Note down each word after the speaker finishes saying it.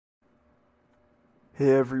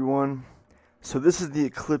Hey everyone. So this is the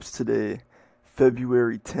eclipse today,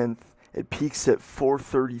 February 10th. It peaks at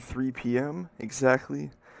 4:33 p.m. exactly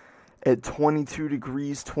at 22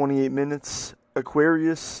 degrees 28 minutes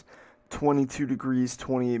Aquarius, 22 degrees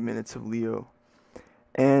 28 minutes of Leo.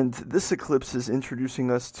 And this eclipse is introducing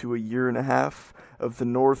us to a year and a half of the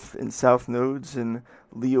north and south nodes in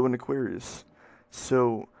Leo and Aquarius.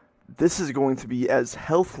 So this is going to be as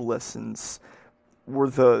health lessons were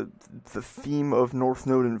the theme of North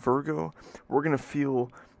Node in Virgo. We're gonna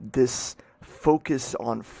feel this focus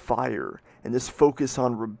on fire and this focus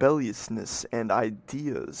on rebelliousness and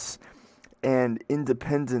ideas and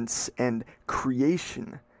independence and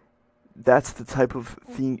creation. That's the type of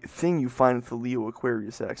thing you find with the Leo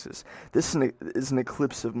Aquarius axis. This is an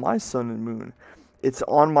eclipse of my sun and moon. It's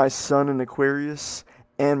on my sun in Aquarius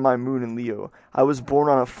and my moon in Leo. I was born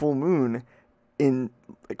on a full moon in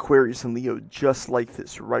Aquarius and Leo, just like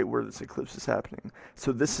this, right where this eclipse is happening.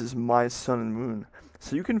 So this is my sun and moon.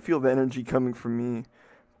 So you can feel the energy coming from me.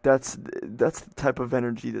 That's the type of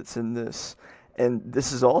energy that's in this. And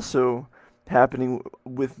this is also happening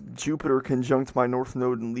with Jupiter conjunct my north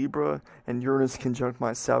node in Libra and Uranus conjunct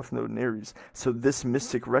my south node in Aries. So this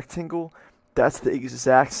mystic rectangle, that's the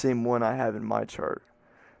exact same one I have in my chart.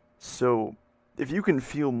 So if you can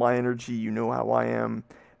feel my energy, you know how I am.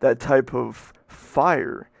 That type of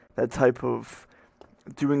fire, that type of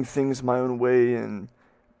doing things my own way, and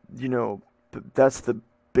that's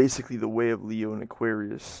basically the way of Leo and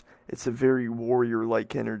Aquarius. It's a very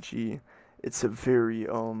warrior-like energy. It's a very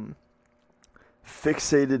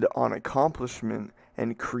fixated on accomplishment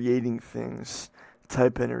and creating things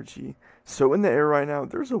type energy. So in the air right now,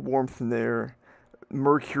 there's a warmth in the air.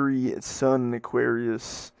 Mercury, Sun, and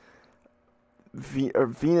Aquarius,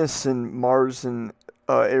 Venus and Mars and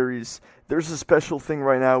Aries. There's a special thing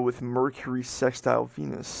right now with Mercury sextile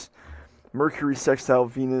Venus. Mercury sextile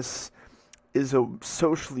Venus is a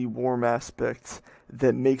socially warm aspect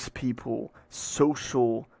that makes people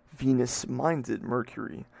social Venus minded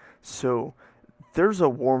Mercury. So there's a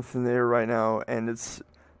warmth in the air right now, and it's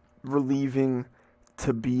relieving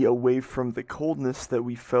to be away from the coldness that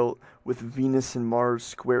we felt with Venus and Mars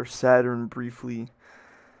square Saturn briefly.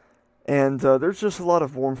 And there's just a lot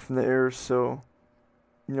of warmth in the air, so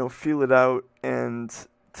feel it out and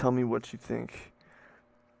tell me what you think.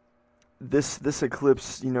 This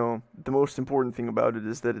eclipse, the most important thing about it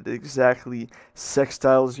is that it exactly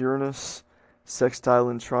sextiles Uranus, sextile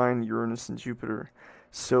and trine Uranus and Jupiter.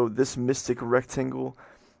 So this mystic rectangle,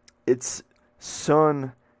 it's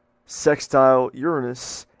Sun sextile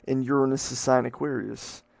Uranus in Uranus' sign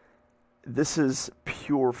Aquarius. This is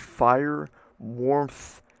pure fire,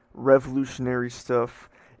 warmth, revolutionary stuff,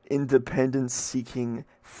 independence seeking,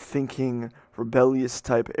 thinking, rebellious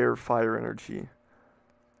type air fire energy.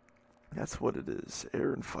 That's what it is,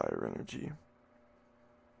 air and fire energy.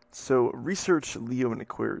 So research Leo and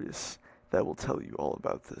Aquarius. That will tell you all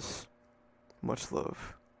about this. Much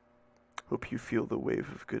love. Hope you feel the wave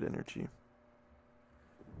of good energy.